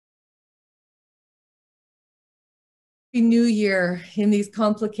New Year in these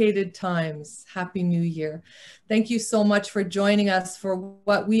complicated times. Happy New Year. Thank you so much for joining us for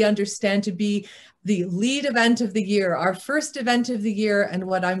what we understand to be the lead event of the year, our first event of the year, and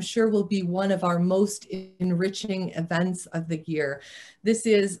what I'm sure will be one of our most enriching events of the year. This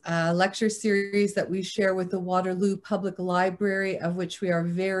is a lecture series that we share with the Waterloo Public Library, of which we are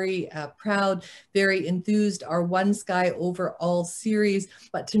very proud, very enthused, our One Sky Over All series.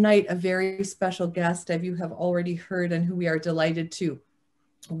 But tonight, a very special guest, as you have already heard, and who we are delighted to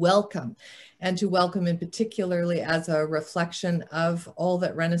welcome, and to welcome in particularly as a reflection of all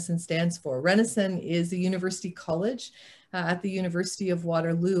that Renison stands for. Renison is a university college at the University of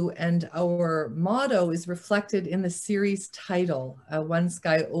Waterloo, and our motto is reflected in the series title, One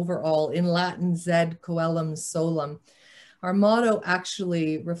Sky Over All, in Latin, Sed Coelum Solum. Our motto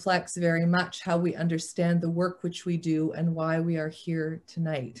actually reflects very much how we understand the work which we do and why we are here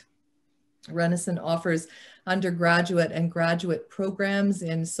tonight. Renison offers undergraduate and graduate programs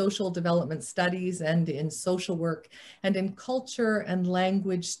in social development studies and in social work and in culture and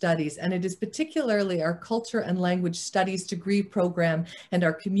language studies. And it is particularly our culture and language studies degree program and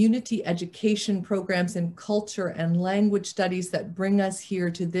our community education programs in culture and language studies that bring us here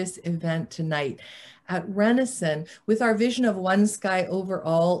to this event tonight. At Renison, with our vision of One Sky Over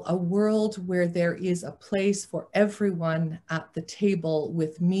All, a world where there is a place for everyone at the table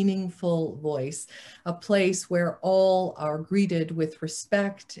with meaningful voice, a place where all are greeted with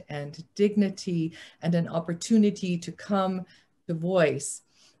respect and dignity and an opportunity to come to voice.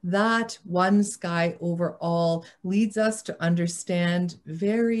 That One Sky Over All leads us to understand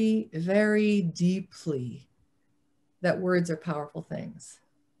very, very deeply that words are powerful things.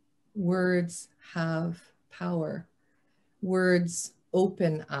 Words have power. Words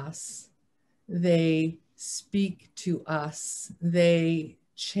open us. They speak to us. They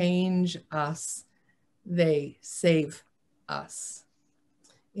change us. They save us.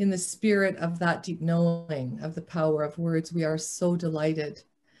 In the spirit of that deep knowing of the power of words, we are so delighted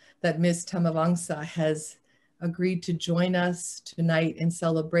that Ms. Thammavongsa has agreed to join us tonight in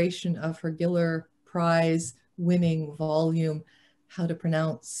celebration of her Giller Prize winning volume, How to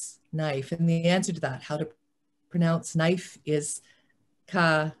Pronounce Knife. And the answer to that, how to pronounce knife, is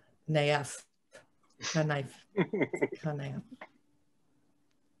ka-naif. Ka-naif. Ka-naif.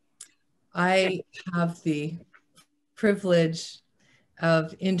 I have the privilege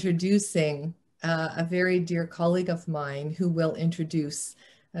of introducing a very dear colleague of mine who will introduce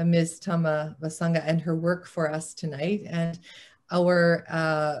Ms. Thammavongsa and her work for us tonight. And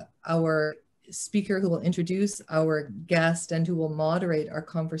our speaker who will introduce our guest and who will moderate our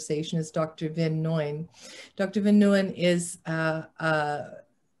conversation is Dr. Vinh Nguyen. Dr. Vinh Nguyen is a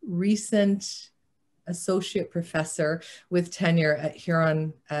recent associate professor with tenure at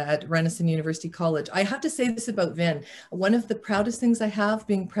Renison University College. I have to say this about Vinh. One of the proudest things I have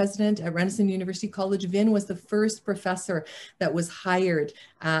being president at Renison University College, Vinh was the first professor that was hired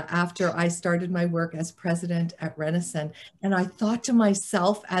after I started my work as president at Renison. And I thought to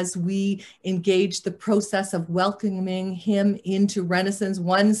myself, as we engaged the process of welcoming him into Renison's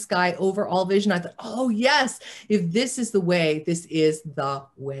One Sky Over All vision, I thought, oh yes, if this is the way, this is the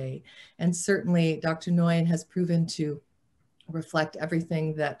way. And certainly Dr. Nguyen has proven to reflect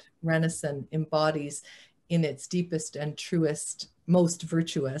everything that Renison embodies in its deepest and truest, most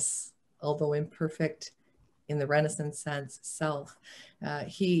virtuous, although imperfect in the Renison sense, self.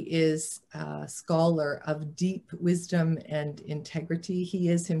 He is a scholar of deep wisdom and integrity. He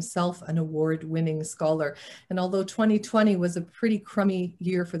is himself an award-winning scholar. And although 2020 was a pretty crummy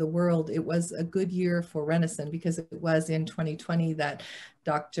year for the world, it was a good year for Renison, because it was in 2020 that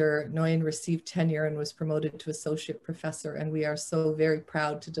Dr. Nguyen received tenure and was promoted to associate professor, and we are so very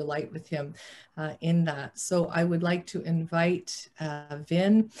proud to delight with him in that. So I would like to invite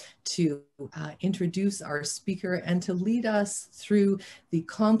Vinh to introduce our speaker and to lead us through the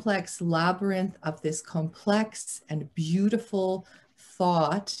complex labyrinth of this complex and beautiful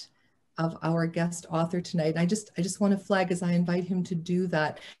thought of our guest author tonight. And I just want to flag, as I invite him to do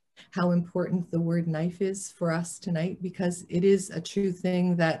that, how important the word knife is for us tonight, because it is a true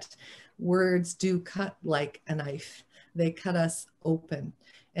thing that words do cut like a knife. They cut us open.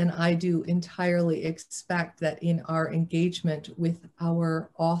 And I do entirely expect that in our engagement with our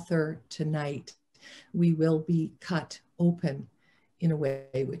author tonight, we will be cut open in a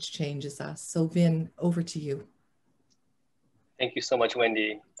way which changes us. So Vinh, over to you. Thank you so much,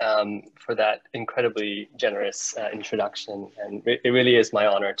 Wendy, for that incredibly generous introduction. And it really is my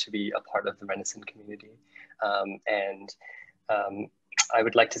honor to be a part of the Renison community. I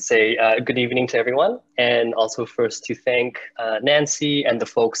would like to say good evening to everyone, and also first to thank Nancy and the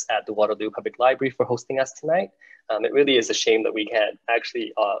folks at the Waterloo Public Library for hosting us tonight. It really is a shame that we can't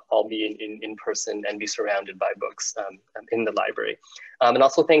actually all be in person and be surrounded by books in the library. And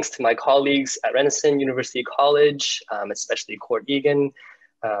also thanks to my colleagues at Renison University College, especially Court Egan,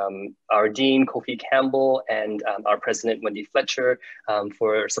 our Dean, Kofi Campbell, and our President, Wendy Fletcher,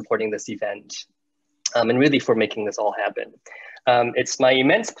 for supporting this event, and really for making this all happen. It's my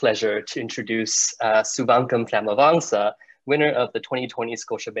immense pleasure to introduce Souvankham Thammavongsa, winner of the 2020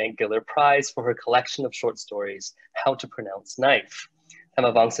 Scotiabank Giller Prize for her collection of short stories, How to Pronounce Knife.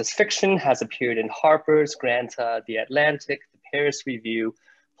 Thammavongsa's fiction has appeared in Harper's, Granta, The Atlantic, the Paris Review,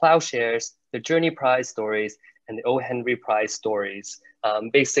 Ploughshares, the Journey Prize stories, and the O. Henry Prize stories.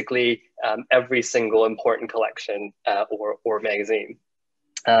 Basically, every single important collection or magazine.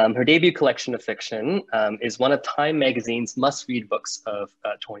 Her debut collection of fiction is one of Time Magazine's must-read books of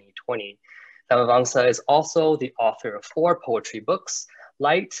 2020. Thammavongsa is also the author of 4 poetry books: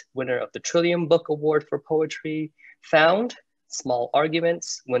 Light, winner of the Trillium Book Award for Poetry; Found, Small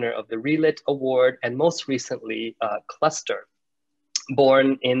Arguments, winner of the ReLit Award; and most recently, Cluster.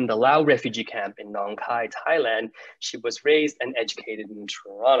 Born in the Lao refugee camp in Nong Khai, Thailand, she was raised and educated in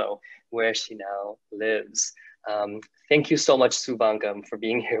Toronto, where she now lives. Thank you so much, Souvankham, for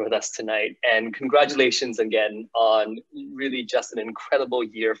being here with us tonight. And congratulations again on really just an incredible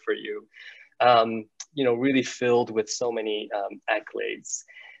year for you. You know, really filled with so many accolades.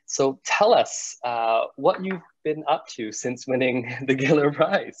 So tell us what you've been up to since winning the Giller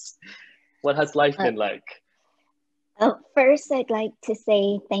Prize. What has life been like? First, I'd like to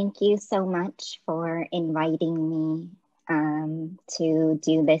say thank you so much for inviting me to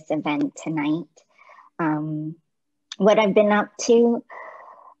do this event tonight. What I've been up to,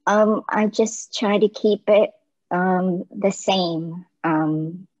 I just try to keep it the same.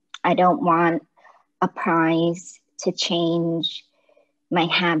 I don't want a prize to change my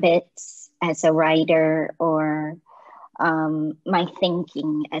habits as a writer or my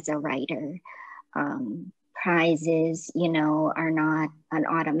thinking as a writer. Prizes, you know, are not an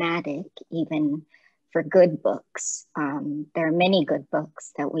automatic, even for good books. There are many good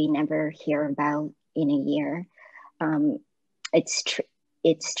books that we never hear about in a year.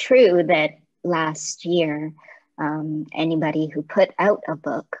 It's true that last year, anybody who put out a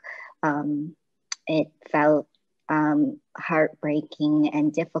book, it felt heartbreaking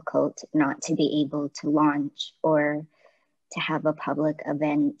and difficult not to be able to launch or to have a public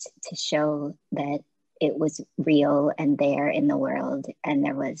event to show that it was real and there in the world and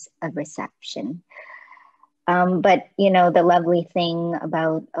there was a reception. But you know, the lovely thing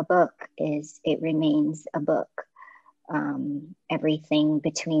about a book is it remains a book. Everything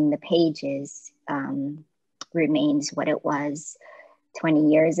between the pages remains what it was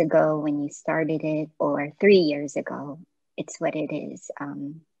 20 years ago when you started it, or 3 years ago. It's what it is.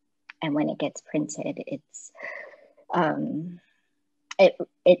 And when it gets printed, it's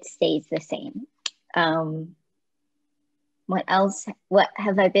it stays the same. What else? What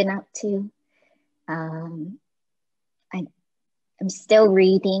have I been up to? I'm still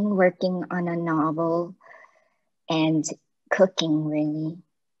reading, working on a novel, and cooking, really.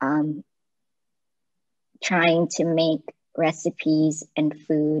 Trying to make recipes and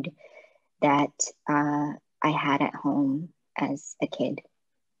food that I had at home as a kid.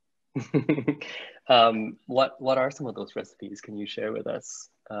 What are some of those recipes? Can you share with us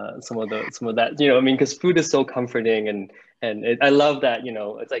some of that? You know, I mean, because food is so comforting, and I love that. You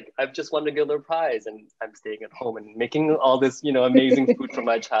know, it's like I've just won the Giller Prize, and I'm staying at home and making all this, you know, amazing food from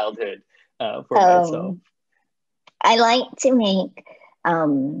my childhood for myself. I like to make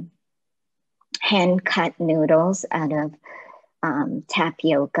hand-cut noodles out of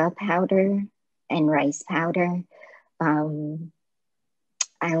tapioca powder and rice powder.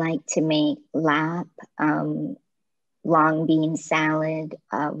 I like to make lap, long bean salad,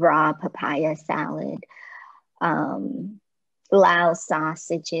 raw papaya salad, Lao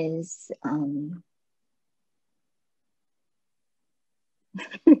sausages.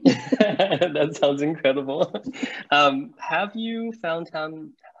 That sounds incredible. Have you found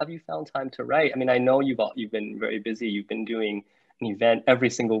time to write? I mean, I know you've been very busy. You've been doing an event every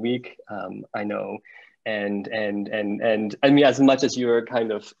single week. I know, and I mean, as much as you're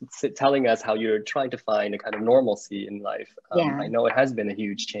kind of telling us how you're trying to find a kind of normalcy in life, I know it has been a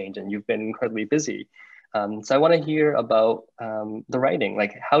huge change, and you've been incredibly busy. So I want to hear about the writing.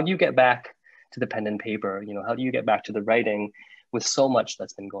 Like, how do you get back to the pen and paper? You know, how do you get back to the writing with so much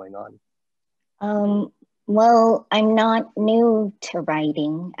that's been going on? Well, I'm not new to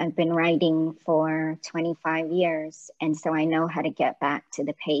writing. I've been writing for 25 years, and so I know how to get back to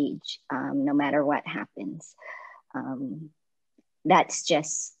the page no matter what happens. That's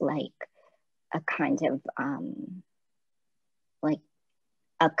just like a kind of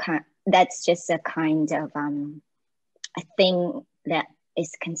that's just a kind of a thing that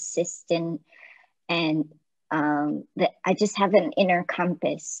is consistent, and that I just have an inner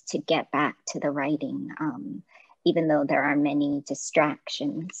compass to get back to the writing, even though there are many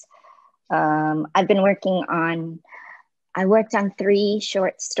distractions. I've been I worked on 3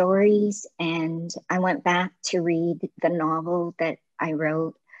 short stories, and I went back to read the novel that I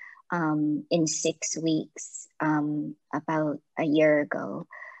wrote in 6 weeks about a year ago.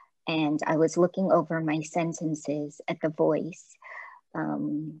 And I was looking over my sentences at The Voice,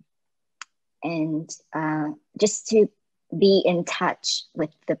 and just to be in touch with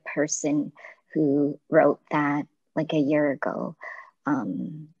the person who wrote that like a year ago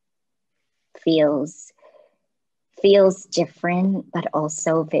feels different, but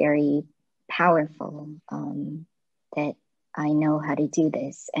also very powerful, that I know how to do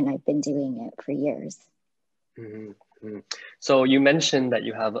this, and I've been doing it for years. Mm-hmm. So you mentioned that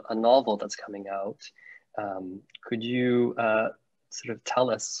you have a novel that's coming out. Could you sort of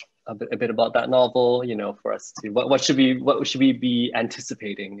tell us a bit about that novel, you know, for us to, what should we be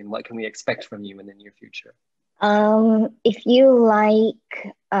anticipating, and what can we expect from you in the near future? If you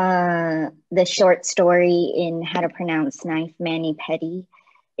like the short story in How to Pronounce Knife, Mani Pedi,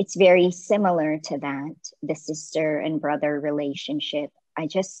 it's very similar to that, the sister and brother relationship.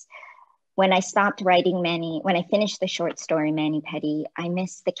 When I stopped writing when I finished the short story Mani Pedi, I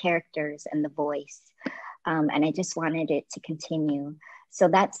missed the characters and the voice, and I just wanted it to continue. So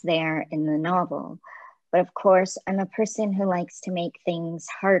that's there in the novel. But of course, I'm a person who likes to make things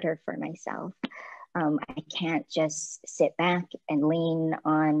harder for myself. I can't just sit back and lean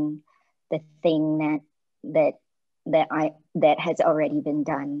on the thing that has already been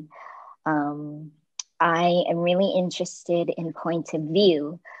done. I am really interested in point of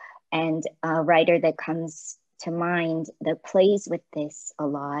view, and a writer that comes to mind that plays with this a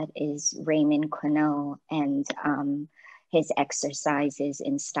lot is Raymond Queneau, and his exercises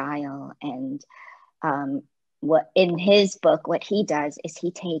in style. And what in his book, what he does is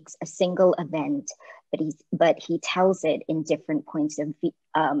he takes a single event, but he tells it in different points of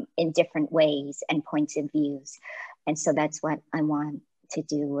in different ways and points of views. And so that's what I want to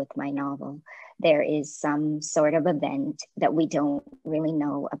do with my novel. There is some sort of event that we don't really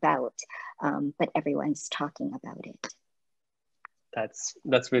know about, but everyone's talking about it.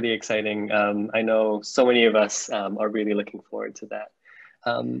 That's really exciting. I know so many of us are really looking forward to that.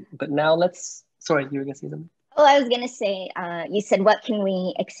 But now sorry, you were gonna say something? Oh, I was gonna say, you said, what can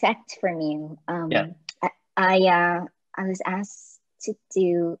we expect from you? Yeah. I was asked to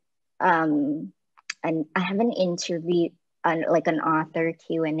do, and I have an interview, like an author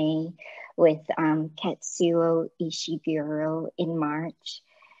Q&A with Ketsuo Ishiguro in March.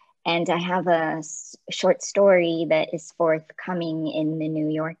 And I have a short story that is forthcoming in the New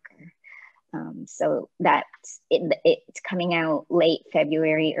Yorker. So it's coming out late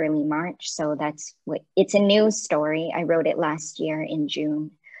February, early March. So it's a new story. I wrote it last year in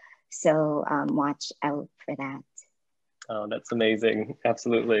June. So watch out for that. Oh, that's amazing.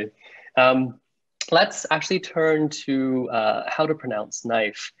 Absolutely. Let's actually turn to How to Pronounce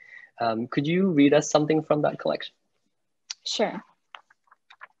Knife. Could you read us something from that collection? Sure.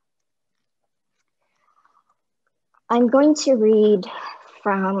 I'm going to read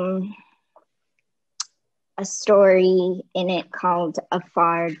from a story in it called A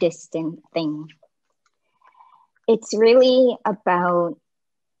Far Distant Thing. It's really about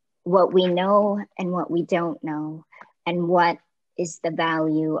what we know and what we don't know, and what is the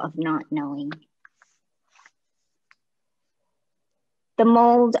value of not knowing. The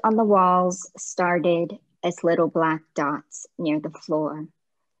mold on the walls started as little black dots near the floor.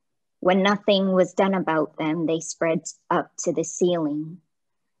 When nothing was done about them, they spread up to the ceiling.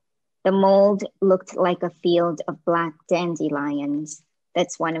 The mold looked like a field of black dandelions.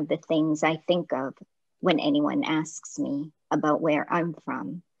 That's one of the things I think of when anyone asks me about where I'm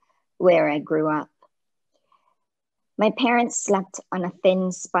from, where I grew up. My parents slept on a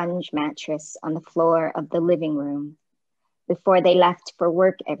thin sponge mattress on the floor of the living room. Before they left for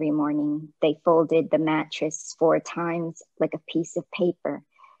work every morning, they folded the mattress 4 times like a piece of paper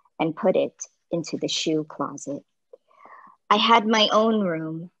and put it into the shoe closet. I had my own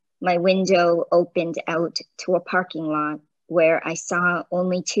room. My window opened out to a parking lot where I saw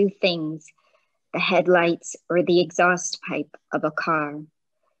only 2 things, the headlights or the exhaust pipe of a car.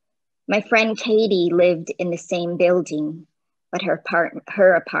 My friend Katie lived in the same building, but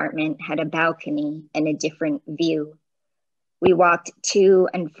her apartment had a balcony and a different view. We walked to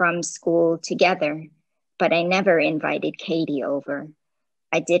and from school together, but I never invited Katie over.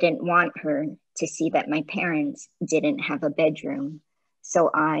 I didn't want her to see that my parents didn't have a bedroom, so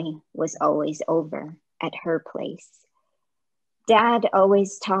I was always over at her place. Dad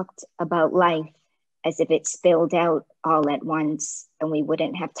always talked about life as if it spilled out all at once and we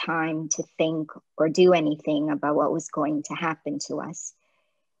wouldn't have time to think or do anything about what was going to happen to us.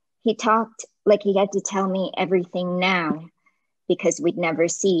 He talked like he had to tell me everything now because we'd never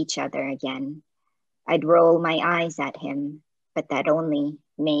see each other again. I'd roll my eyes at him, but that only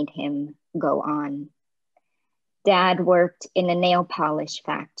made him go on. Dad worked in a nail polish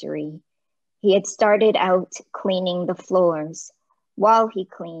factory. He had started out cleaning the floors. While he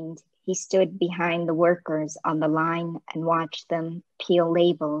cleaned, he stood behind the workers on the line and watched them peel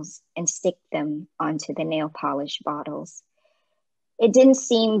labels and stick them onto the nail polish bottles. It didn't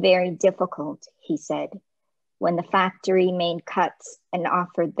seem very difficult, he said. When the factory made cuts and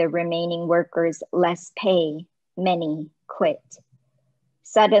offered the remaining workers less pay, many quit.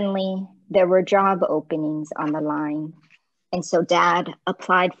 Suddenly, there were job openings on the line, and so Dad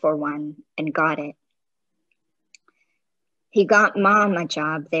applied for one and got it. He got Mom a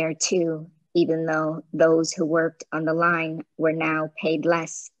job there too, even though those who worked on the line were now paid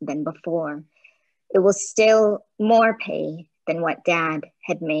less than before. It was still more pay than what Dad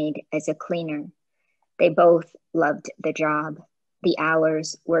had made as a cleaner. They both loved the job. The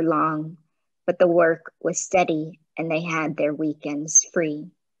hours were long, but the work was steady and they had their weekends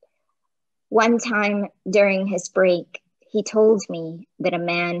free. One time during his break, he told me that a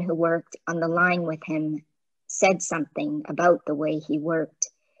man who worked on the line with him said something about the way he worked,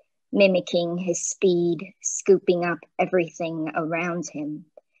 mimicking his speed, scooping up everything around him.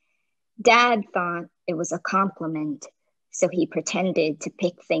 Dad thought it was a compliment, so he pretended to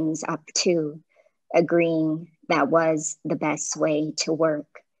pick things up too, agreeing that was the best way to work.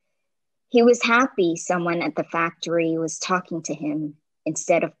 He was happy someone at the factory was talking to him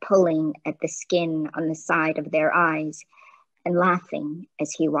instead of pulling at the skin on the side of their eyes and laughing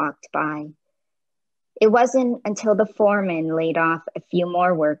as he walked by. It wasn't until the foreman laid off a few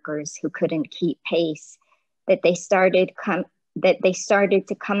more workers who couldn't keep pace that they started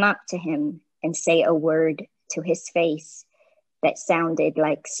to come up to him and say a word to his face that sounded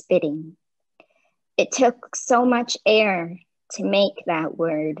like spitting. It took so much air to make that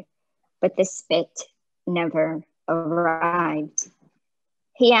word, but the spit never arrived.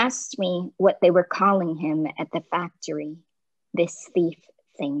 He asked me what they were calling him at the factory. This thief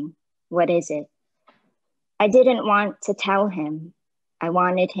thing, what is it? I didn't want to tell him. I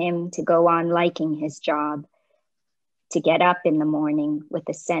wanted him to go on liking his job, to get up in the morning with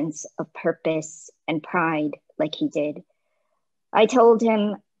a sense of purpose and pride like he did. I told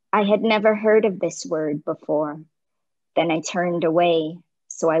him I had never heard of this word before. Then I turned away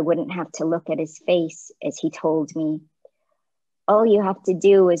so I wouldn't have to look at his face as he told me, all you have to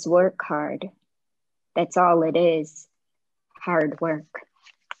do is work hard. That's all it is, hard work.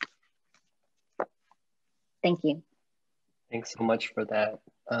 Thank you. Thanks so much for that.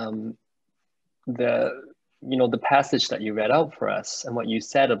 The passage that you read out for us and what you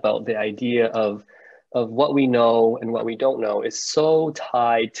said about the idea of what we know and what we don't know is so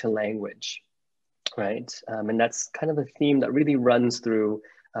tied to language, right? And that's kind of a theme that really runs through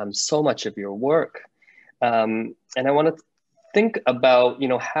so much of your work. And I want to think about,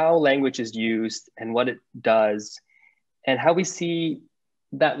 how language is used and what it does and how we see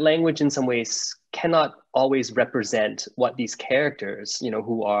that language in some ways cannot always represent what these characters,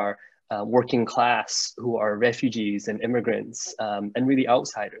 who are working class, who are refugees and immigrants and really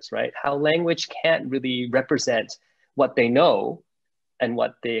outsiders, right? How language can't really represent what they know and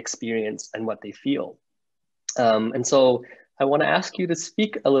what they experience and what they feel. And so I want to ask you to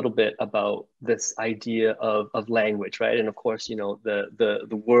speak a little bit about this idea of language, right? And of course,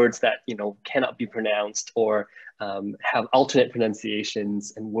 the words that, cannot be pronounced or have alternate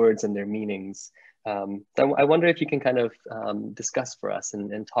pronunciations and words and their meanings. So I wonder if you can kind of discuss for us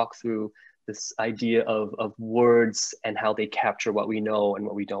and talk through this idea of words and how they capture what we know and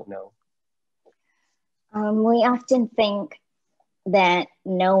what we don't know. We often think that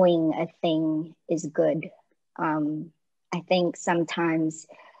knowing a thing is good. I think sometimes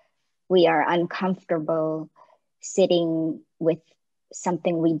we are uncomfortable sitting with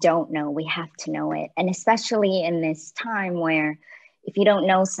something we don't know. We have to know it. And especially in this time where if you don't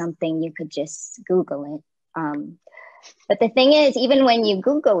know something, you could just Google it. But the thing is, even when you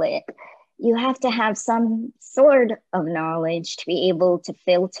Google it, you have to have some sort of knowledge to be able to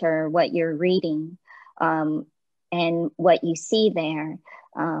filter what you're reading and what you see there.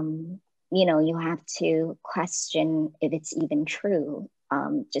 You know, you have to question if it's even true.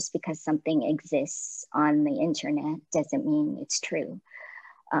 Just because something exists on the internet doesn't mean it's true.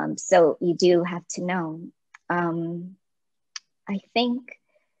 So you do have to know. I think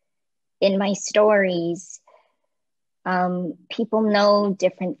in my stories, people know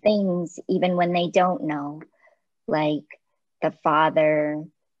different things even when they don't know. Like the father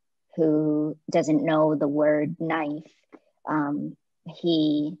who doesn't know the word knife,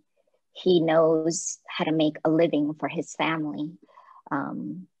 he knows how to make a living for his family.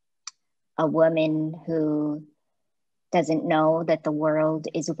 A woman who doesn't know that the world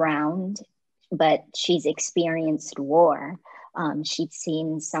is round, but she's experienced war. She'd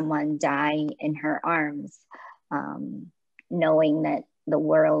seen someone die in her arms. Knowing that the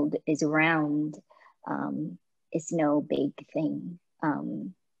world is round is no big thing.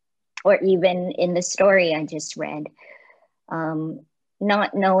 Or even in the story I just read,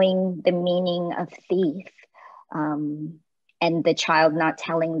 not knowing the meaning of thief, and the child not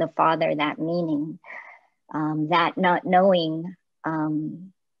telling the father that meaning, that not knowing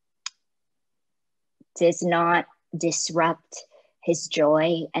does not disrupt his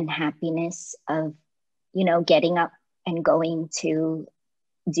joy and happiness of, you know, getting up and going to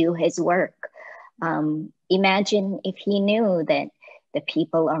do his work. Imagine if he knew that the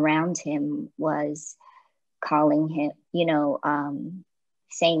people around him was calling him, you know,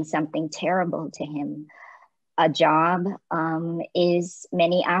 saying something terrible to him. A job is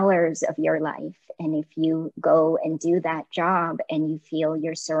many hours of your life. And if you go and do that job and you feel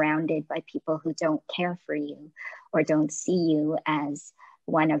you're surrounded by people who don't care for you or don't see you as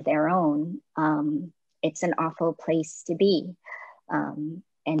one of their own, it's an awful place to be.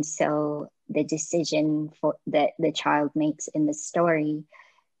 And so the decision that the child makes in the story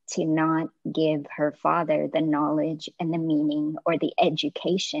to not give her father the knowledge and the meaning or the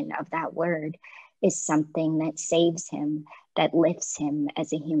education of that word is something that saves him, that lifts him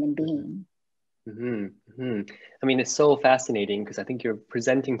as a human being. Mm-hmm, mm-hmm. I mean, it's so fascinating because I think you're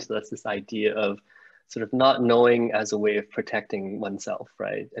presenting to us this idea of sort of not knowing as a way of protecting oneself,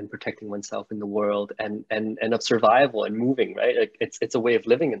 right? And protecting oneself in the world and of survival and moving, right? Like it's a way of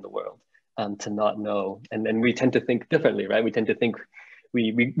living in the world, to not know. And we tend to think differently, right? We tend to think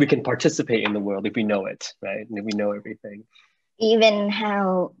we can participate in the world if we know it, right? And if we know everything. Even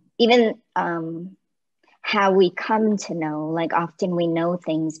how we come to know, like often we know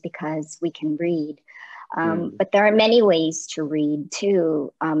things because we can read. But there are many ways to read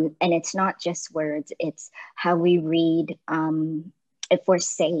too. And it's not just words, it's how we read if we're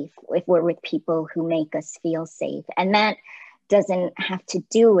safe, if we're with people who make us feel safe. And that doesn't have to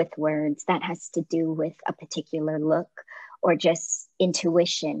do with words, that has to do with a particular look or just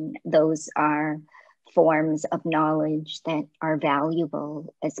intuition. Those are forms of knowledge that are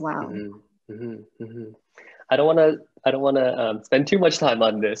valuable as well. Mm-hmm. Mm-hmm. Mm-hmm. I don't want to spend too much time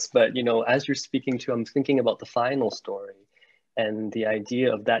on this, but you know, as you're speaking to, I'm thinking about the final story and the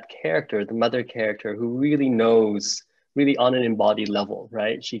idea of that character, the mother character, who really knows, really on an embodied level,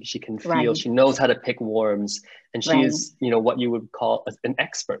 right? She can feel, right. She knows how to pick worms, and she right. is, you know, what you would call an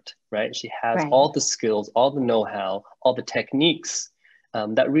expert, right? She has right. all the skills, all the know-how, all the techniques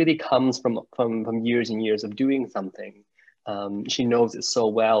that really comes from years and years of doing something. She knows it so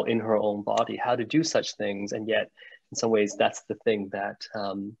well in her own body, how to do such things. And yet in some ways that's the thing that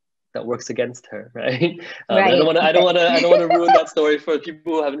that works against her, right? Right. I don't want to ruin that story for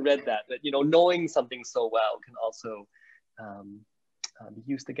people who haven't read that, but you know, knowing something so well can also be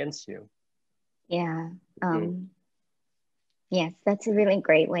used against you. Yeah. Yes, that's a really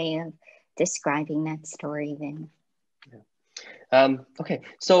great way of describing that story, Vinh. Okay,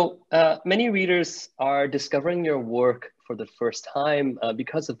 so many readers are discovering your work for the first time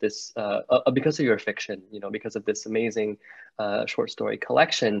because of this, because of your fiction, you know, because of this amazing short story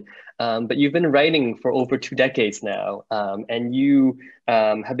collection. But you've been writing for over 2 decades now, and you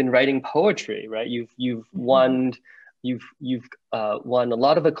have been writing poetry, right? You've won a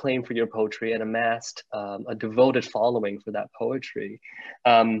lot of acclaim for your poetry and amassed a devoted following for that poetry.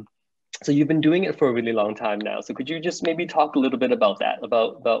 So you've been doing it for a really long time now. So could you just maybe talk a little bit about that,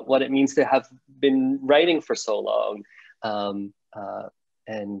 about what it means to have been writing for so long, and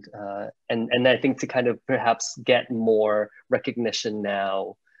I think to kind of perhaps get more recognition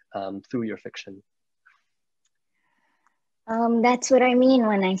now through your fiction. That's what I mean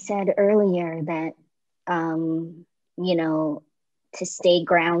when I said earlier that, you know, to stay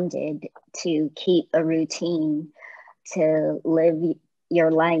grounded, to keep a routine, to live your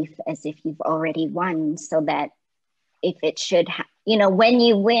life as if you've already won, so that if it should, you know, when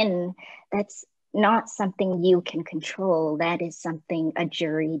you win, that's not something you can control. That is something a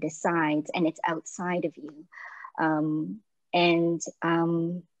jury decides, and it's outside of you.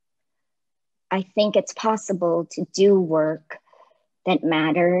 I think it's possible to do work that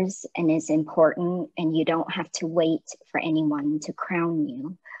matters and is important, and you don't have to wait for anyone to crown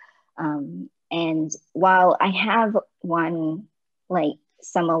you. And while I have won like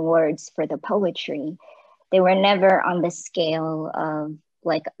some awards for the poetry, they were never on the scale of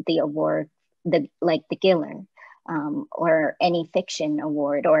like the award, the Giller, or any fiction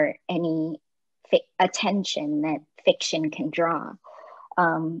award, or any attention that fiction can draw.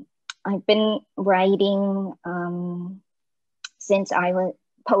 I've been writing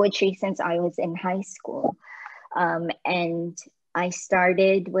poetry since I was in high school. And I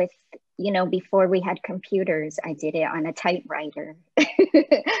started with, you know, before we had computers, I did it on a typewriter.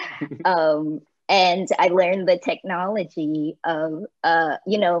 And I learned the technology of,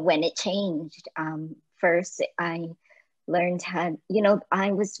 you know, when it changed. First, I learned how, you know,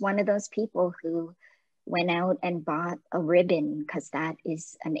 I was one of those people who went out and bought a ribbon, because that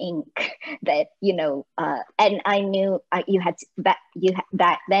is an ink that, you know, and I knew you had to,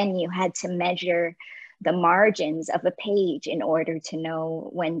 back then you had to measure the margins of a page in order to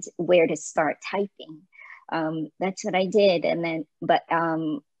know where to start typing. That's what I did. And then,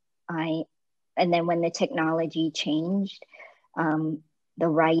 and then when the technology changed, the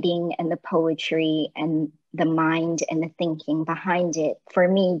writing and the poetry and the mind and the thinking behind it, for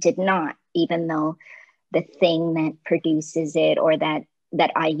me, did not, even though the thing that produces it, or that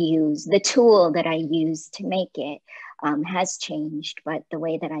I use, the tool that I use to make it, has changed. But the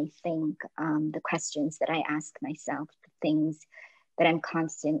way that I think, the questions that I ask myself, the things that I'm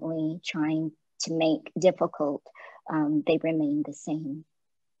constantly trying to make difficult, they remain the same.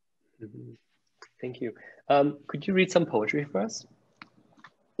 Mm-hmm. Thank you. Could you read some poetry for us?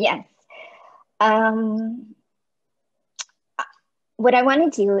 Yes. What I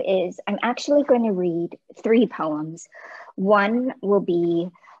want to do is, I'm actually going to read 3 poems. One will be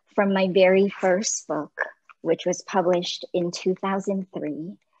from my very first book, which was published in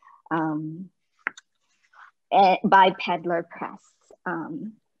 2003 by Peddler Press.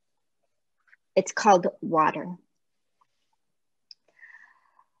 It's called Water.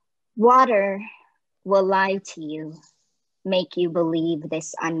 Water will lie to you, make you believe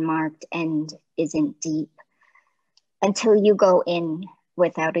this unmarked end isn't deep, until you go in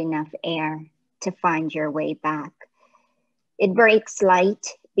without enough air to find your way back. It breaks light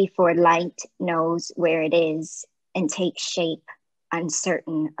before light knows where it is, and takes shape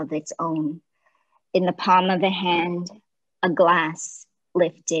uncertain of its own. In the palm of a hand, a glass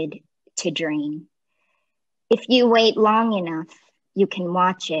lifted to drain. If you wait long enough, you can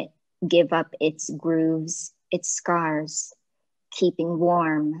watch it give up its grooves, its scars, keeping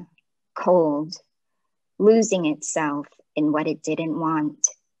warm, cold, losing itself in what it didn't want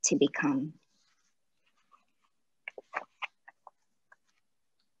to become.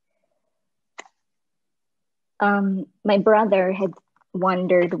 My brother had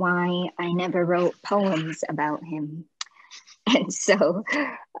wondered why I never wrote poems about him. And so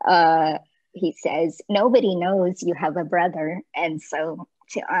he says, nobody knows you have a brother. And so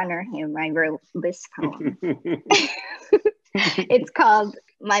to honor him, I wrote this poem. It's called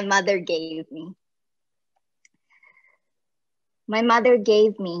My Mother Gave Me. My mother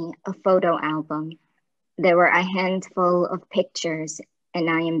gave me a photo album. There were a handful of pictures, and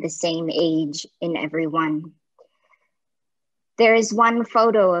I am the same age in every one. There is one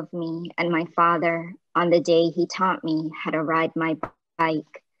photo of me and my father on the day he taught me how to ride my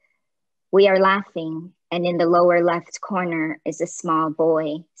bike. We are laughing, and in the lower left corner is a small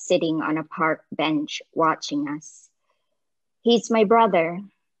boy sitting on a park bench watching us. He's my brother.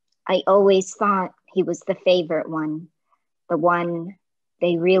 I always thought he was the favorite one, the one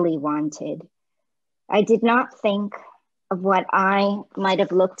they really wanted. I did not think of what I might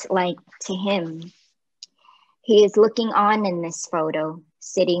have looked like to him. He is looking on in this photo,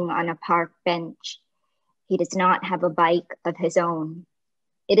 sitting on a park bench. He does not have a bike of his own.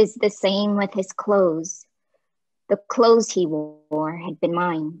 It is the same with his clothes. The clothes he wore had been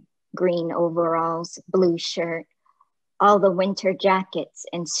mine: green overalls, blue shirt, all the winter jackets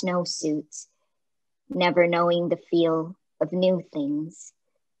and snowsuits, never knowing the feel of new things.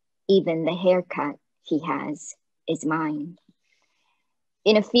 Even the haircut he has is mine.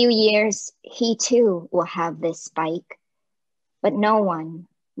 In a few years, he too will have this bike, but no one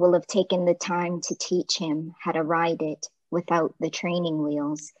will have taken the time to teach him how to ride it without the training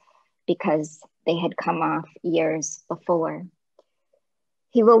wheels, because they had come off years before.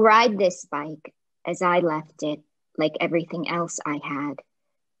 He will ride this bike as I left it, like everything else I had,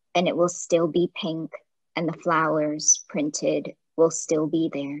 and it will still be pink, and the flowers printed will still be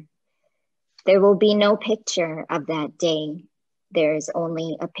there. There will be no picture of that day. There is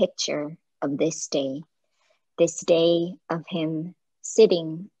only a picture of this day of him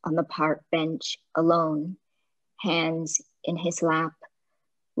sitting on the park bench alone, hands in his lap,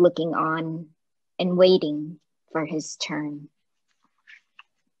 looking on and waiting for his turn.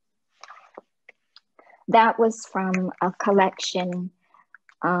 That was from a collection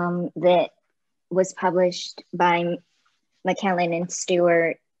that was published by McKellen and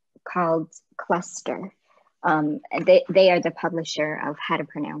Stewart called Cluster. They are the publisher of How to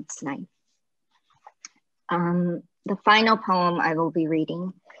Pronounce Night. The final poem I will be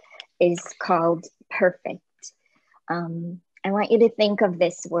reading is called Perfect. I want you to think of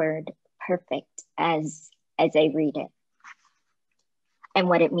this word, perfect, as I read it and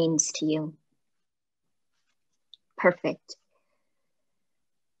what it means to you. Perfect.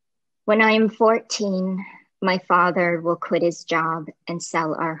 When I am 14, my father will quit his job and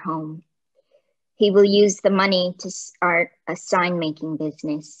sell our home. He will use the money to start a sign-making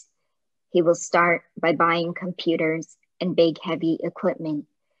business. He will start by buying computers and big heavy equipment,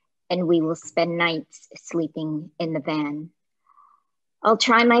 and we will spend nights sleeping in the van. I'll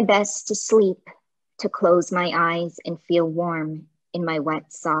try my best to sleep, to close my eyes and feel warm in my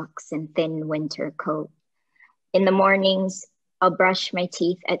wet socks and thin winter coat. In the mornings, I'll brush my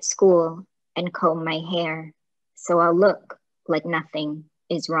teeth at school and comb my hair, so I'll look like nothing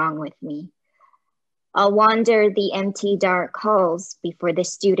is wrong with me. I'll wander the empty, dark halls before the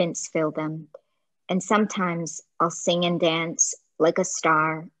students fill them, and sometimes I'll sing and dance like a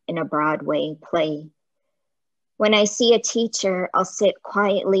star in a Broadway play. When I see a teacher, I'll sit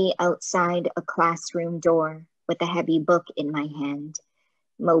quietly outside a classroom door with a heavy book in my hand,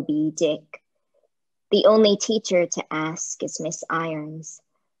 Moby Dick. The only teacher to ask is Miss Irons.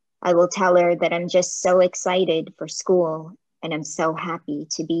 I will tell her that I'm just so excited for school and I'm so happy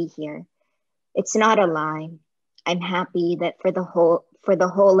to be here. It's not a lie. I'm happy that for the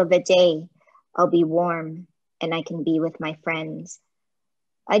whole of a day, I'll be warm and I can be with my friends.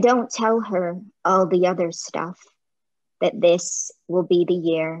 I don't tell her all the other stuff, that this will be the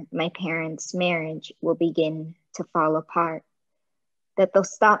year my parents' marriage will begin to fall apart, that they'll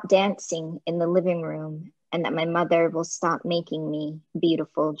stop dancing in the living room, and that my mother will stop making me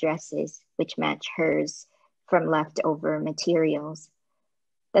beautiful dresses which match hers from leftover materials,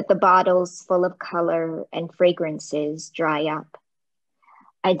 that the bottles full of color and fragrances dry up.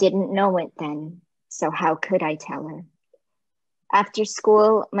 I didn't know it then, so how could I tell her? After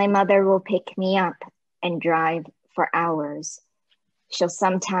school, my mother will pick me up and drive for hours. She'll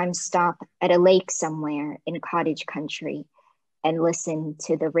sometimes stop at a lake somewhere in cottage country and listen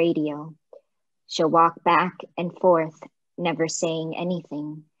to the radio. She'll walk back and forth, never saying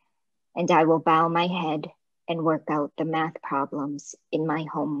anything, and I will bow my head and work out the math problems in my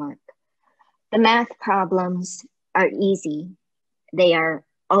homework. The math problems are easy. They are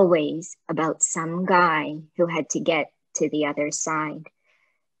always about some guy who had to get to the other side.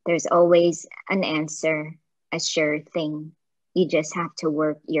 There's always an answer, a sure thing. You just have to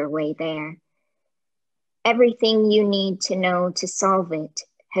work your way there. Everything you need to know to solve it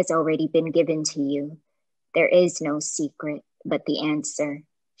has already been given to you. There is no secret but the answer,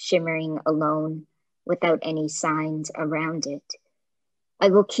 shimmering alone without any signs around it. I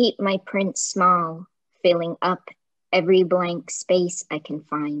will keep my print small, filling up every blank space I can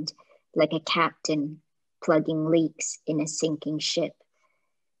find, like a captain plugging leaks in a sinking ship.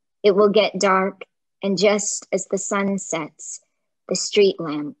 It will get dark, and just as the sun sets, the street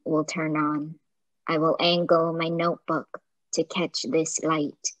lamp will turn on. I will angle my notebook to catch this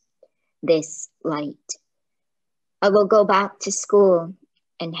light, this light. I will go back to school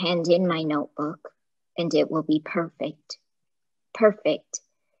and hand in my notebook, and it will be perfect. Perfect.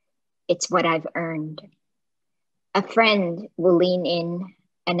 It's what I've earned. A friend will lean in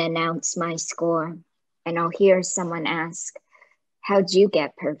and announce my score, and I'll hear someone ask, how'd you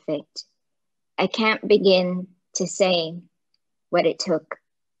get perfect? I can't begin to say what it took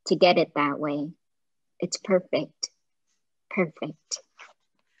to get it that way. It's perfect, perfect.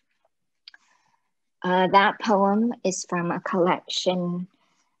 That poem is from a collection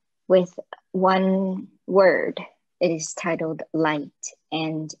with one word. It is titled Light,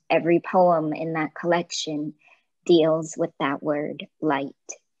 and every poem in that collection deals with that word, light.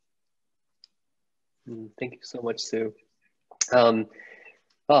 Thank you so much, Sue.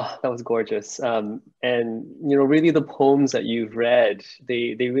 Oh, that was gorgeous. And you know, really the poems that you've read,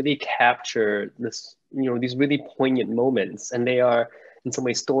 they really capture this, you know, these really poignant moments, and they are in some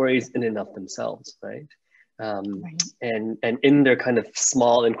ways stories in and of themselves, right? Right. And in their kind of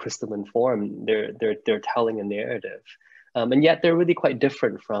small and crystalline form, they're telling a narrative, and yet they're really quite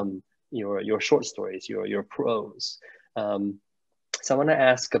different from your short stories, your prose. So I want to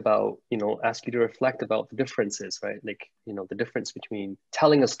ask about, ask you to reflect about the differences, right? Like, the difference between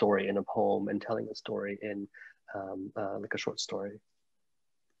telling a story in a poem and telling a story in like a short story.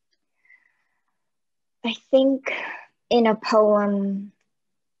 I think in a poem,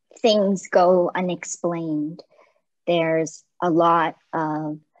 things go unexplained. There's a lot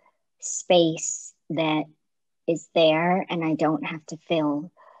of space that is there and I don't have to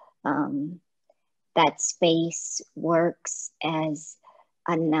fill. That space works as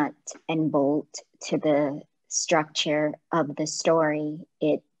a nut and bolt to the structure of the story.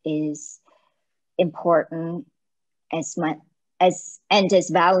 It is important as much and as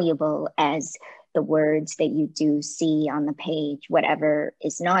valuable as the words that you do see on the page. Whatever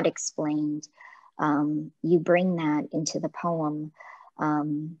is not explained, you bring that into the poem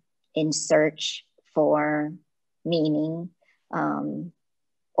in search for meaning,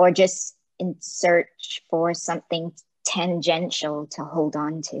 or just in search for something tangential to hold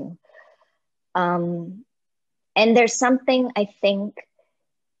on to. And there's something, I think,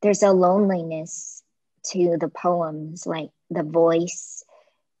 there's a loneliness to the poems, like the voice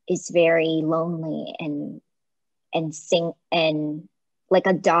is very lonely and sing and like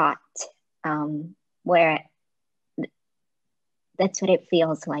a dot, where that's what it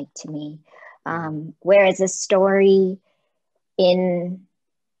feels like to me. Whereas a story in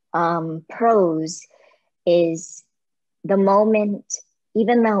prose is the moment,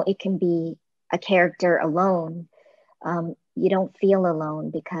 even though it can be a character alone, you don't feel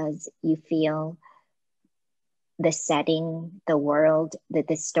alone because you feel the setting, the world that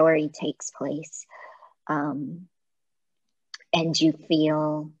the story takes place. And you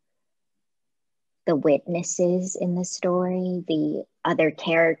feel the witnesses in the story, the other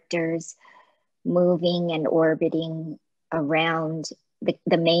characters moving and orbiting around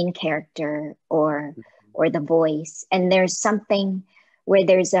the main character or the voice. And there's something where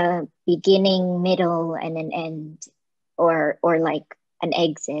there's a beginning, middle, and an end, or like an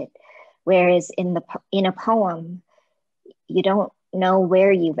exit. Whereas in a poem, you don't know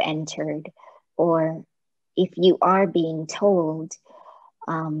where you've entered, or if you are being told,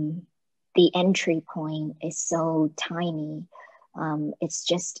 the entry point is so tiny. It's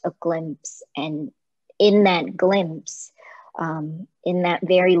just a glimpse, and in that glimpse, in that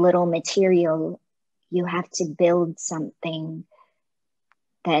very little material, you have to build something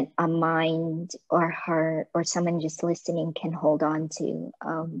that a mind or heart or someone just listening can hold on to.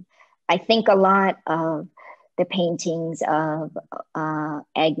 I think a lot of the paintings of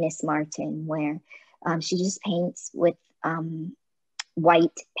Agnes Martin, where she just paints with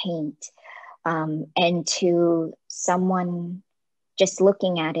white paint, and to someone just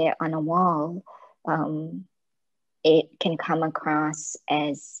looking at it on a wall, it can come across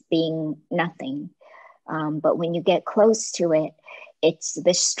as being nothing. But when you get close to it, it's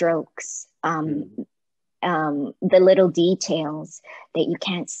the strokes, the little details that you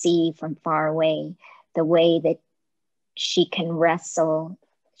can't see from far away, the way that she can wrestle,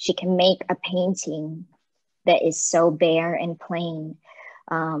 she can make a painting that is so bare and plain,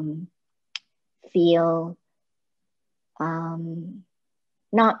 feel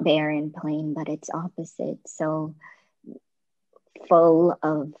not bare and plain, but it's opposite. So full,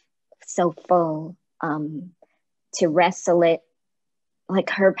 to wrestle it, like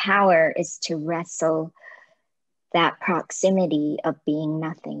her power is to wrestle that proximity of being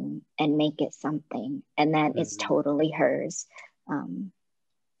nothing and make it something. And that is totally hers.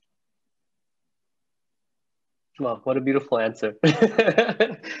 Well, what a beautiful answer.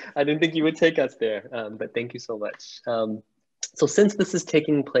 I didn't think you would take us there, but thank you so much. So since this is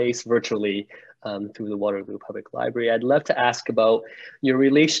taking place virtually through the Waterloo Public Library, I'd love to ask about your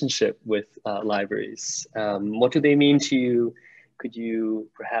relationship with libraries. What do they mean to you? Could you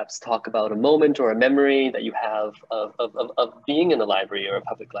perhaps talk about a moment or a memory that you have of being in a library or a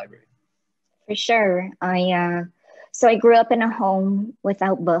public library? For sure. So I grew up in a home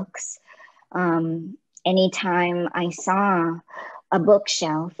without books. Anytime I saw a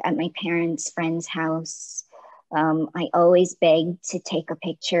bookshelf at my parents' friend's house, I always begged to take a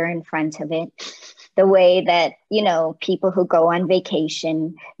picture in front of it, the way that, people who go on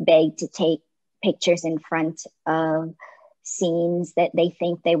vacation beg to take pictures in front of scenes that they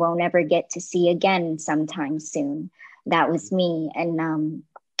think they won't ever get to see again sometime soon. That was me. And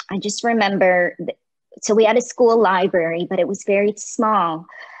I just remember, so we had a school library, but it was very small.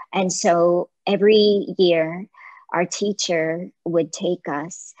 And so every year our teacher would take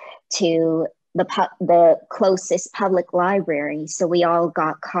us to the closest public library. So we all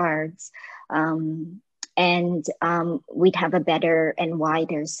got cards, and we'd have a better and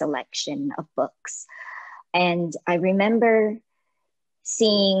wider selection of books. And I remember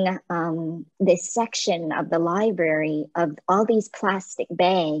seeing this section of the library of all these plastic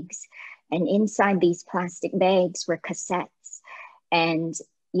bags, and inside these plastic bags were cassettes. And,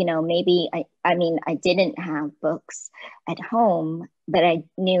 you know, maybe, I mean, I didn't have books at home, but I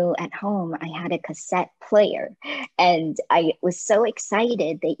knew at home I had a cassette player. And I was so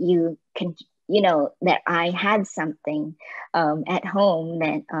excited that you can, you know, that I had something at home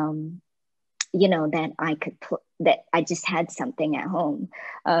that, you know, that I could put, that I just had something at home.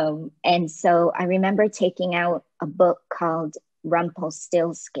 And so I remember taking out a book called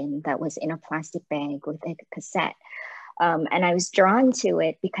Rumpelstiltskin that was in a plastic bag with a cassette. And I was drawn to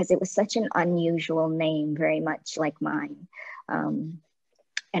it because it was such an unusual name, very much like mine. And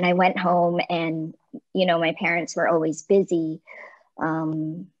I went home and, you know, my parents were always busy.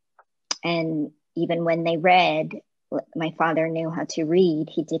 And even when they read, my father knew how to read.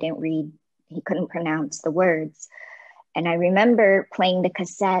 He didn't read. He couldn't pronounce the words. And I remember playing the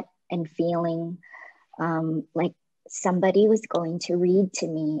cassette and feeling like somebody was going to read to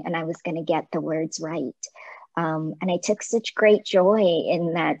me and I was going to get the words right. And I took such great joy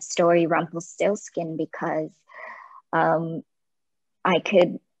in that story, Rumpelstiltskin, because I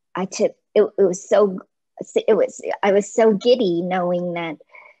was so giddy knowing that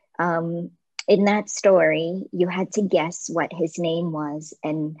in that story, you had to guess what his name was.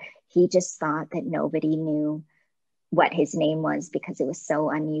 And he just thought that nobody knew what his name was because it was so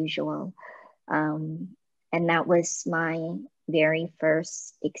unusual. And that was my very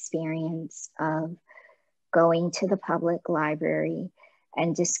first experience of going to the public library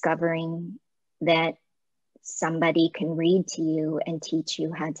and discovering that somebody can read to you and teach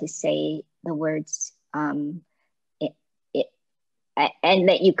you how to say the words, and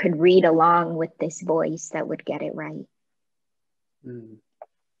that you could read along with this voice that would get it right. Mm.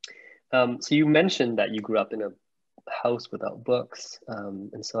 So you mentioned that you grew up in a house without books,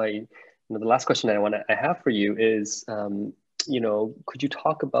 and so the last question I have for you is, you know, could you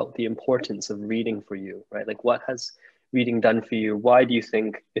talk about the importance of reading for you, right? Like, what has reading done for you? Why do you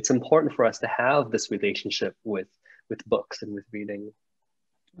think it's important for us to have this relationship with books and with reading?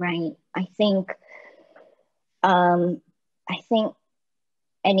 Right. I think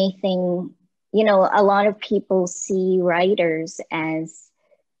anything, you know, a lot of people see writers as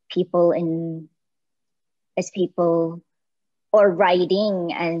people or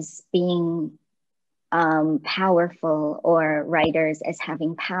writing as being powerful, or writers as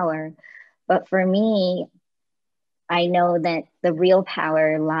having power. But for me, I know that the real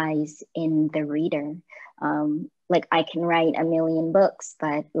power lies in the reader. Like, I can write 1 million books,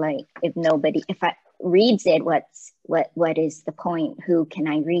 but like, if I reads it, what is the point? Who can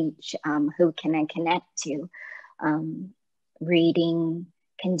I reach? Who can I connect to? Reading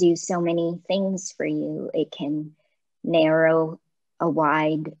can do so many things for you. It can narrow a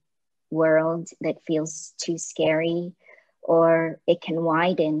wide world that feels too scary, or it can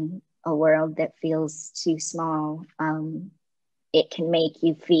widen a world that feels too small. It can make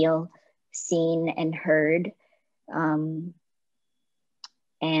you feel seen and heard. And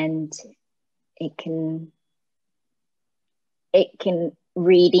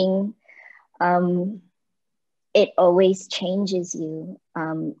reading, it always changes you.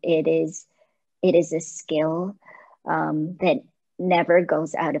 It is a skill that never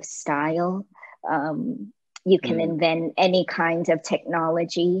goes out of style. You can invent any kind of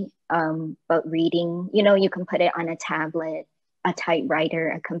technology, but reading, you know, you can put it on a tablet, a typewriter,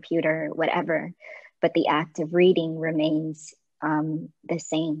 a computer, whatever, but the act of reading remains the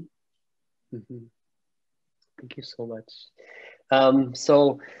same. Mm-hmm. Thank you so much.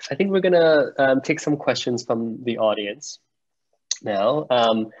 So I think we're gonna take some questions from the audience now.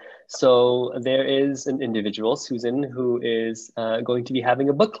 So there is an individual, Susan, who is going to be having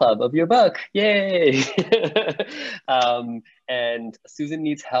a book club of your book. Yay! And Susan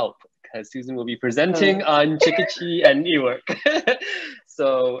needs help because Susan will be presenting on Chikichi and Newark.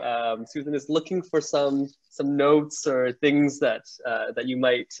 So Susan is looking for some notes or things that that you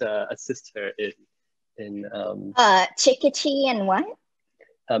might assist her in. Chikichi and what?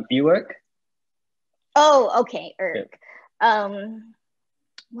 Newark. Oh, okay, Erk. Yeah.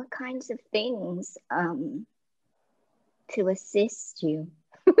 What kinds of things to assist you?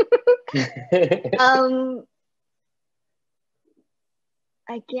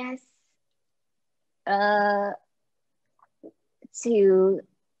 I guess to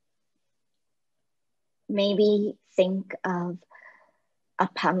maybe think of a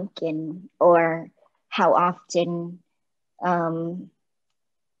pumpkin, or how often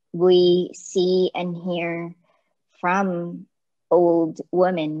we see and hear from old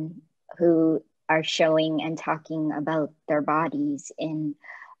women who are showing and talking about their bodies in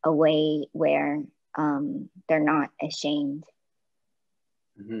a way where they're not ashamed.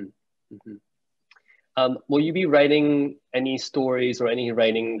 Mm-hmm. Mm-hmm. Will you be writing any stories or any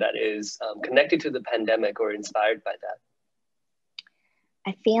writing that is connected to the pandemic or inspired by that?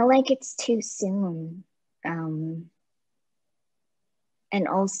 I feel like it's too soon. And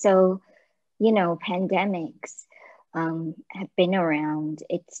also, you know, pandemics have been around.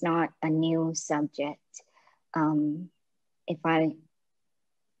 It's not a new subject. If I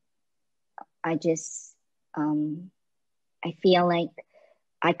feel like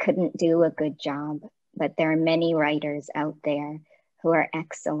I couldn't do a good job, but there are many writers out there who are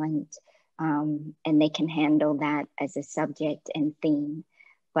excellent, and they can handle that as a subject and theme.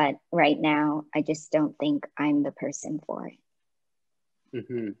 But right now, I just don't think I'm the person for it.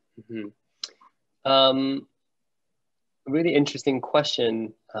 Mm-hmm. Mm-hmm. Really interesting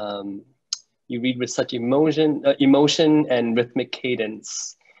question. You read with such emotion and rhythmic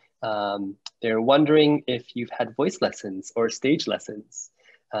cadence. They're wondering if you've had voice lessons or stage lessons,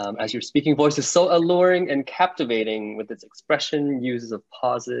 as your speaking voice is so alluring and captivating with its expression, uses of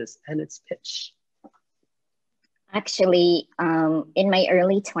pauses, and its pitch. Actually, in my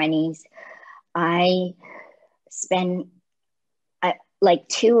early 20s, I spent like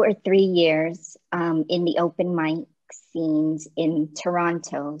 2 or 3 years in the open mic scenes in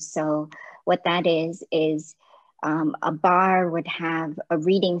Toronto. So what that is a bar would have a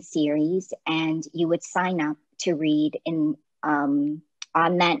reading series, and you would sign up to read in on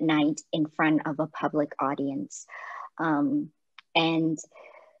that night in front of a public audience. And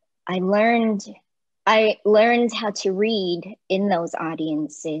I learned how to read in those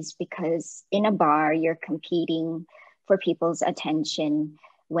audiences, because in a bar, you're competing for people's attention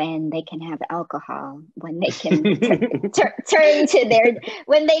when they can have alcohol, when they can turn to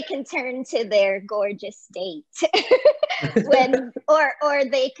their gorgeous date, or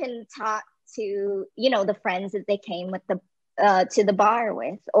they can talk to, you know, the friends that they came with to the bar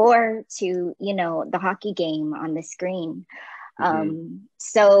with, or to, you know, the hockey game on the screen. Mm-hmm.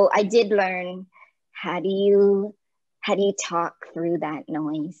 So I did learn how do you talk through that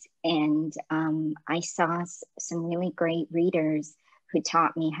noise, and I saw some really great readers who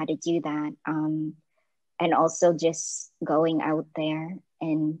taught me how to do that, and also just going out there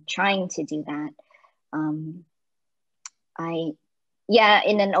and trying to do that.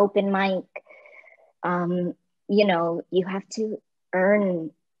 In an open mic, you know, you have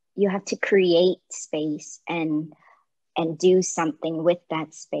to create space and do something with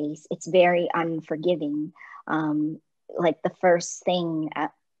that space. It's very unforgiving. Like the first thing,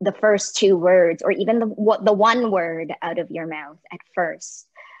 the first 2 words, or even the one word out of your mouth at first,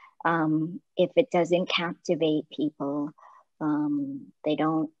 if it doesn't captivate people, they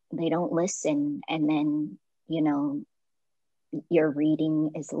don't listen, and then, you know, your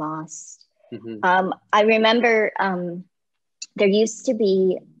reading is lost. Mm-hmm. I remember there used to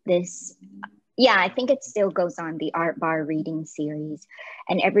be this, I think it still goes on, the Art Bar reading series,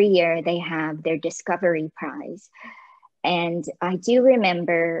 and every year they have their Discovery Prize. And I do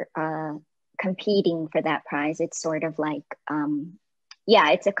remember competing for that prize. It's sort of like,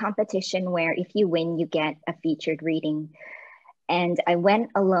 it's a competition where if you win, you get a featured reading. And I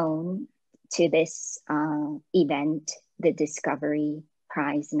went alone to this event, the Discovery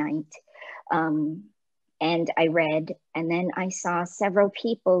Prize night. And I read, and then I saw several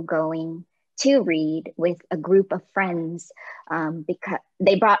people going to read with a group of friends, because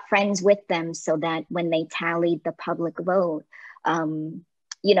they brought friends with them, so that when they tallied the public vote,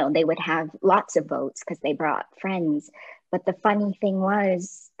 you know, they would have lots of votes because they brought friends. But the funny thing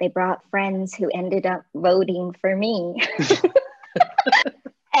was, they brought friends who ended up voting for me.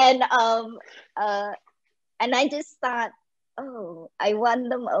 And I just thought, oh, I won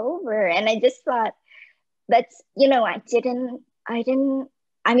them over. And I just thought, that's, you know, I did it.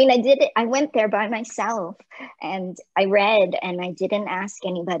 I went there by myself, and I read, and I didn't ask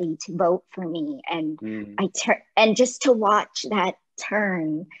anybody to vote for me. And and just to watch that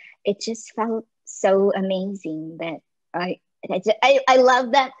turn, it just felt so amazing that I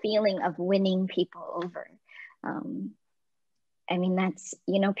love that feeling of winning people over. I mean, that's,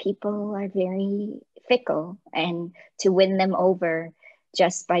 you know, people are very fickle, and to win them over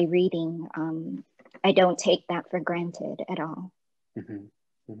just by reading, I don't take that for granted at all. Mm-hmm.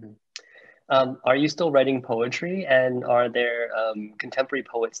 Mm-hmm. Are you still writing poetry, and are there contemporary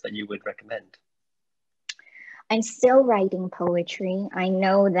poets that you would recommend? I'm still writing poetry. I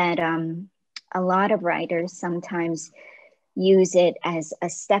know that a lot of writers sometimes use it as a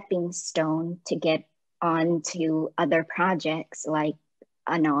stepping stone to get on to other projects like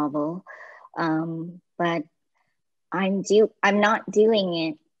a novel. But I'm not doing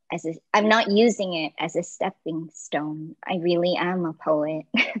it I'm not using it as a stepping stone. I really am a poet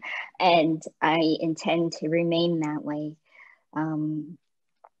and I intend to remain that way.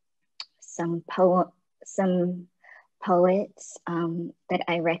 Some poets that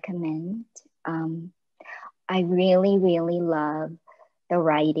I recommend. I really, really love the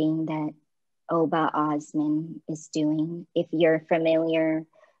writing that Oba Osman is doing. If you're familiar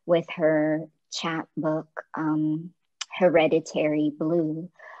with her chapbook, Hereditary Blue,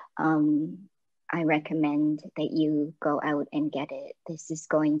 I recommend that you go out and get it. This is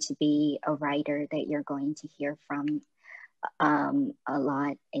going to be a writer that you're going to hear from a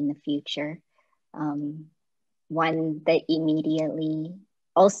lot in the future. One that immediately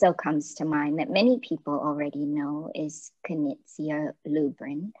also comes to mind that many people already know is Knizia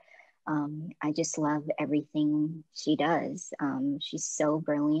Lubrin. I just love everything she does. She's so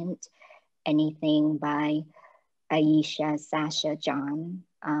brilliant. Anything by Aisha Sasha John.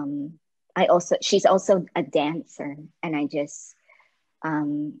 She's also a dancer, and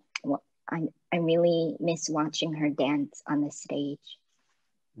I really miss watching her dance on the stage.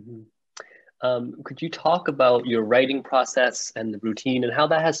 Mm-hmm. Could you talk about your writing process and the routine and how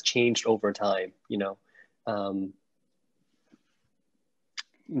that has changed over time, you know,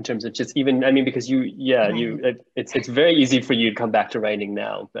 in terms of just even, I mean, because it's very easy for you to come back to writing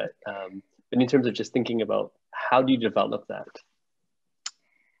now, but in terms of just thinking about how do you develop that?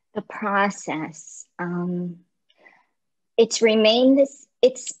 The process, it's remained this,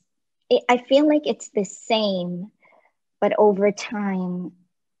 I feel like it's the same, but over time,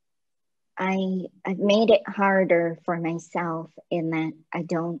 I've made it harder for myself in that I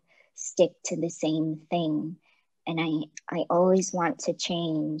don't stick to the same thing. And I always want to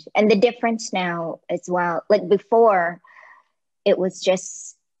change. And the difference now as well, like before, it was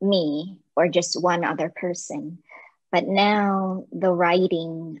just me or just one other person. But now the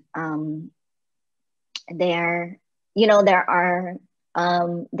writing, there's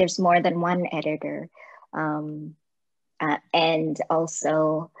more than one editor. And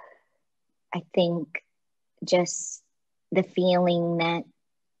also, I think just the feeling that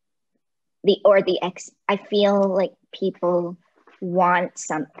I feel like people want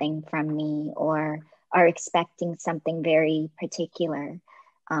something from me or are expecting something very particular.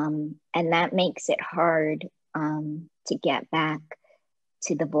 And that makes it hard to get back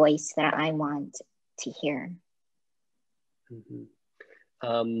to the voice that I want to hear.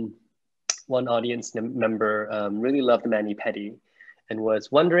 Mm-hmm. One audience member really loved Mani Petty and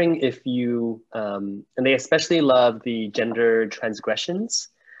was wondering if you, and they especially love the gender transgressions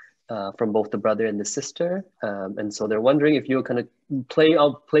from both the brother and the sister. And so they're wondering if you'll kind of play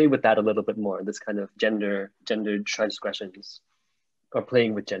with that a little bit more, this kind of gender transgressions or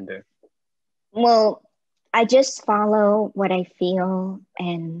playing with gender. Well, I just follow what I feel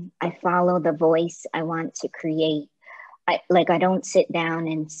and I follow the voice I want to create. I don't sit down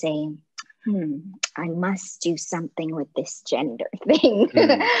and say, I must do something with this gender thing.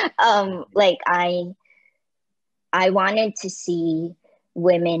 I wanted to see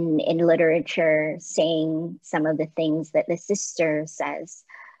women in literature saying some of the things that the sister says.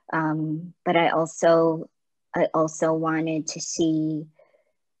 But I also wanted to see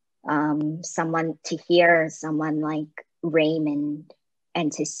to hear someone like Raymond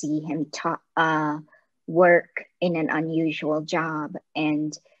and to see him work in an unusual job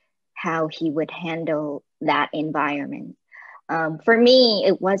and how he would handle that environment. For me,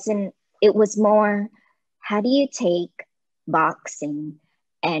 it was more, how do you take boxing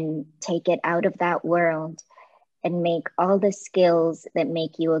and take it out of that world and make all the skills that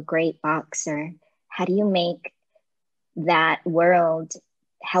make you a great boxer? How do you make that world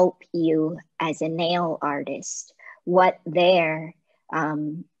help you as a nail artist? What there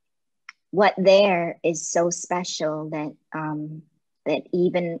is so special that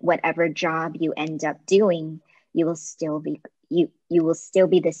even whatever job you end up doing, you will still be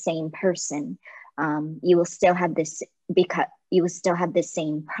the same person. You will still have this because you will still have the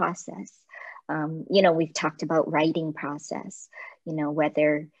same process. We've talked about writing process.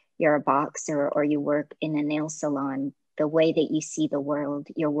 Whether you're a boxer or you work in a nail salon, the way that you see the world,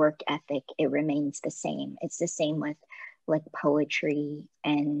 your work ethic, it remains the same. It's the same with like poetry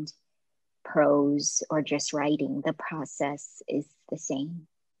and prose or just writing. The process is the same.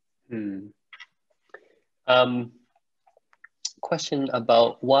 Question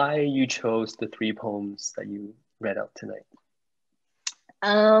about why you chose the 3 poems that you read out tonight?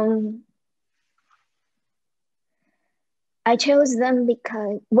 I chose them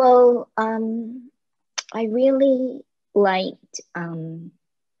because, well, I really liked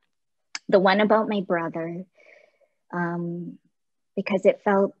the one about my brother, because it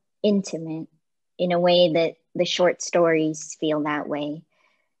felt intimate in a way that the short stories feel that way.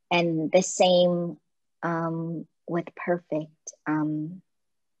 And the same with Perfect.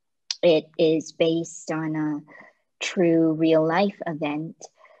 It is based on a true real life event.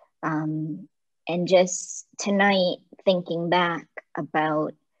 And just tonight, thinking back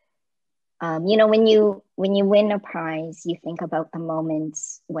about, you know, when you win a prize, you think about the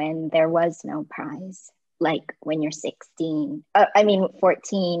moments when there was no prize, like when you're 14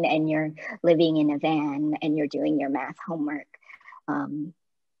 and you're living in a van and you're doing your math homework.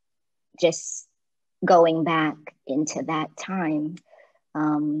 Just going back into that time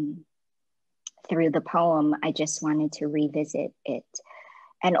through the poem, I just wanted to revisit it.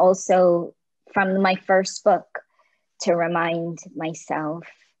 And also from my first book, to remind myself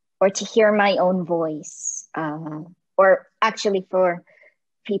or to hear my own voice, or actually for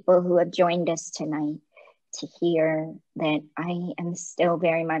people who have joined us tonight, to hear that I am still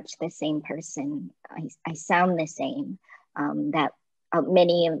very much the same person. I sound the same, that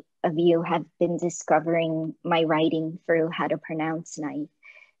many of you have been discovering my writing through How to Pronounce Knife,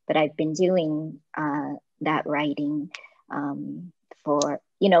 but I've been doing that writing for,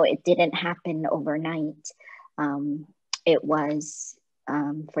 you know, it didn't happen overnight. It was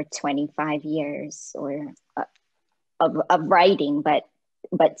for 25 years or of writing, but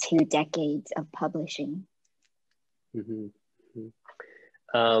 2 decades of publishing. Mm-hmm.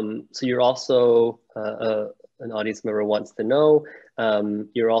 Mm-hmm. So you're also, an audience member wants to know,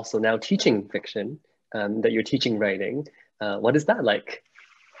 you're also now teaching fiction, that you're teaching writing. What is that like?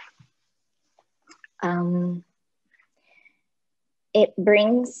 It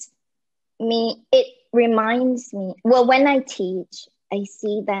reminds me, well, when I teach, I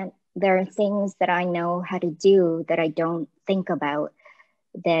see that there are things that I know how to do that I don't think about,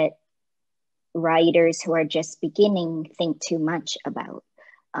 that writers who are just beginning think too much about.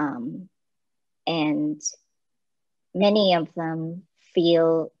 And many of them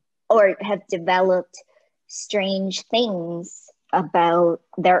feel or have developed strange things about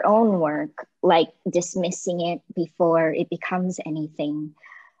their own work, like dismissing it before it becomes anything.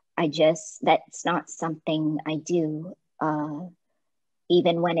 That's not something I do,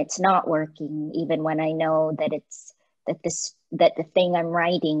 even when it's not working, even when I know that that the thing I'm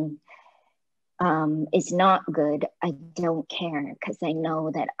writing is not good. I don't care, because I know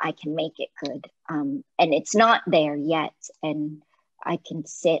that I can make it good. And it's not there yet, and I can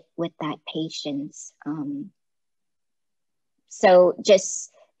sit with that patience. So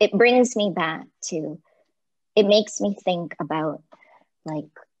just, it brings me back to, it makes me think about like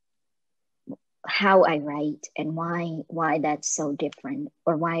how I write and why that's so different,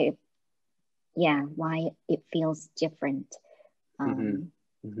 or why it feels different.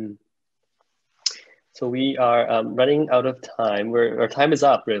 Mm-hmm. So we are running out of time. Our time is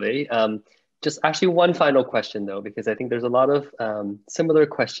up, really. Just actually one final question, though, because I think there's a lot of similar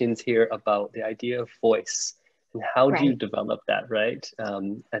questions here about the idea of voice and how do you develop that, right?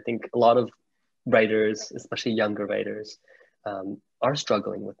 I think a lot of writers, especially younger writers, are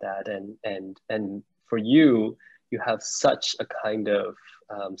struggling with that. And for you, you have such a kind of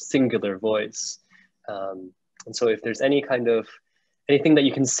singular voice. And so if there's anything that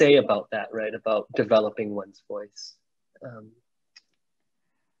you can say about that, right? About developing one's voice.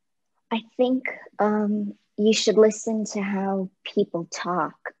 I think you should listen to how people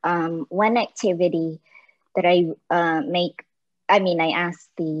talk. One activity that I ask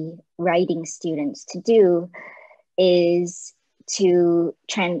the writing students to do is to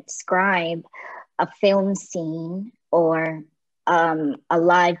transcribe a film scene or a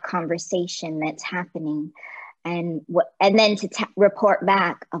live conversation that's happening, and then to report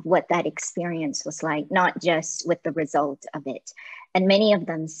back of what that experience was like, not just with the result of it. And many of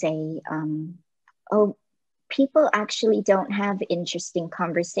them say, oh, people actually don't have interesting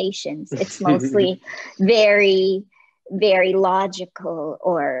conversations. It's mostly very, very logical,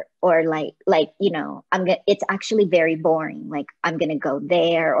 or like, you know, it's actually very boring. Like, I'm gonna go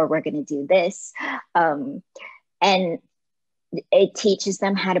there, or we're gonna do this. And it teaches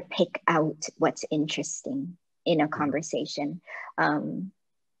them how to pick out what's interesting in a conversation. And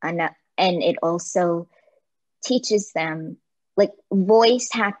it also teaches them, like, voice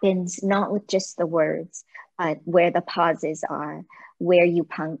happens not with just the words, but where the pauses are, where you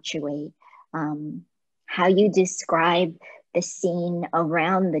punctuate, how you describe the scene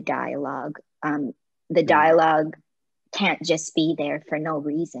around the dialogue. the dialogue can't just be there for no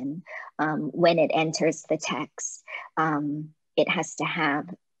reason. When it enters the text, it has to have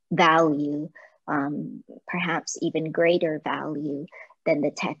value, perhaps even greater value than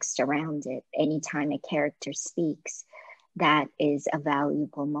the text around it. Anytime a character speaks, that is a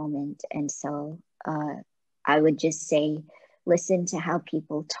valuable moment. And so I would just say, listen to how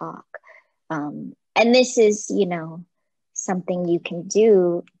people talk. And this is, you know, something you can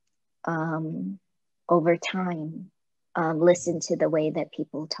do over time. Listen to the way that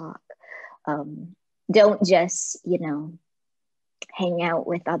people talk. Don't just, you know, hang out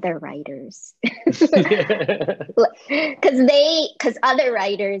with other writers. Because other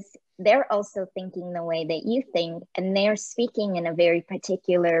writers, they're also thinking the way that you think, and they're speaking in a very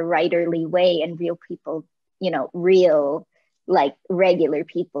particular writerly way, and real people, you know, real, like regular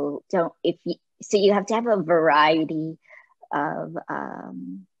people don't, so you have to have a variety of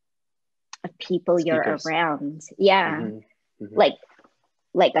people Speakers. You're around. Yeah.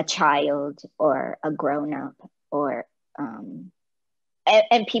 Like a child or a grown-up, or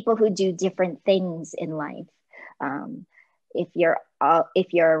and people who do different things in life. If you're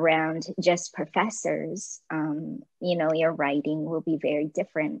around just professors, you know, your writing will be very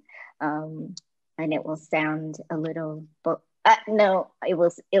different, and it will sound a little, no, it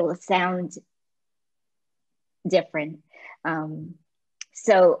will sound different.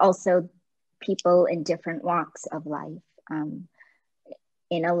 So also people in different walks of life.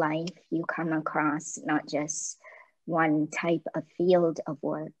 In a life, you come across not just one type of field of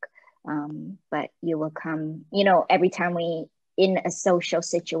work, but you will come, you know, every time in a social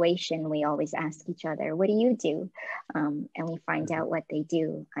situation, we always ask each other, what do you do? And we find out what they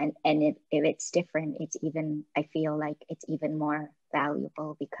do. And if it's different, it's even, I feel like it's even more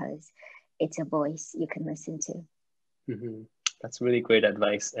valuable because it's a voice you can listen to. That's really great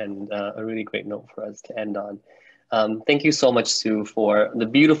advice, and a really great note for us to end on. Thank you so much, Sue, for the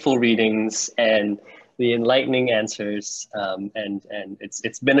beautiful readings and the enlightening answers. And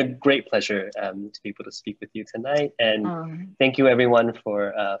it's been a great pleasure to be able to speak with you tonight. And thank you everyone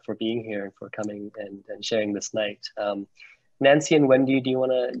for being here and for coming and sharing this night. Nancy and Wendy, do you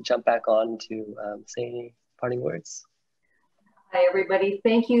want to jump back on to say any parting words? Hi, everybody.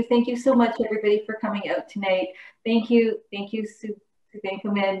 Thank you. Thank you so much, everybody, for coming out tonight. Thank you,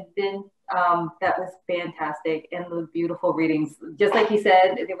 Souvankham and Vinh. That was fantastic, and the beautiful readings. Just like you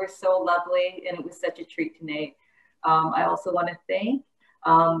said, they were so lovely, and it was such a treat tonight. I also want to thank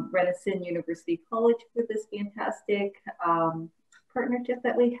Renison University College for this fantastic partnership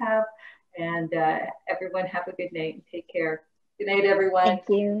that we have. And everyone have a good night and take care. Good night, everyone. Thank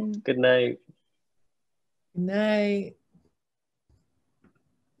you. Good night. Good night.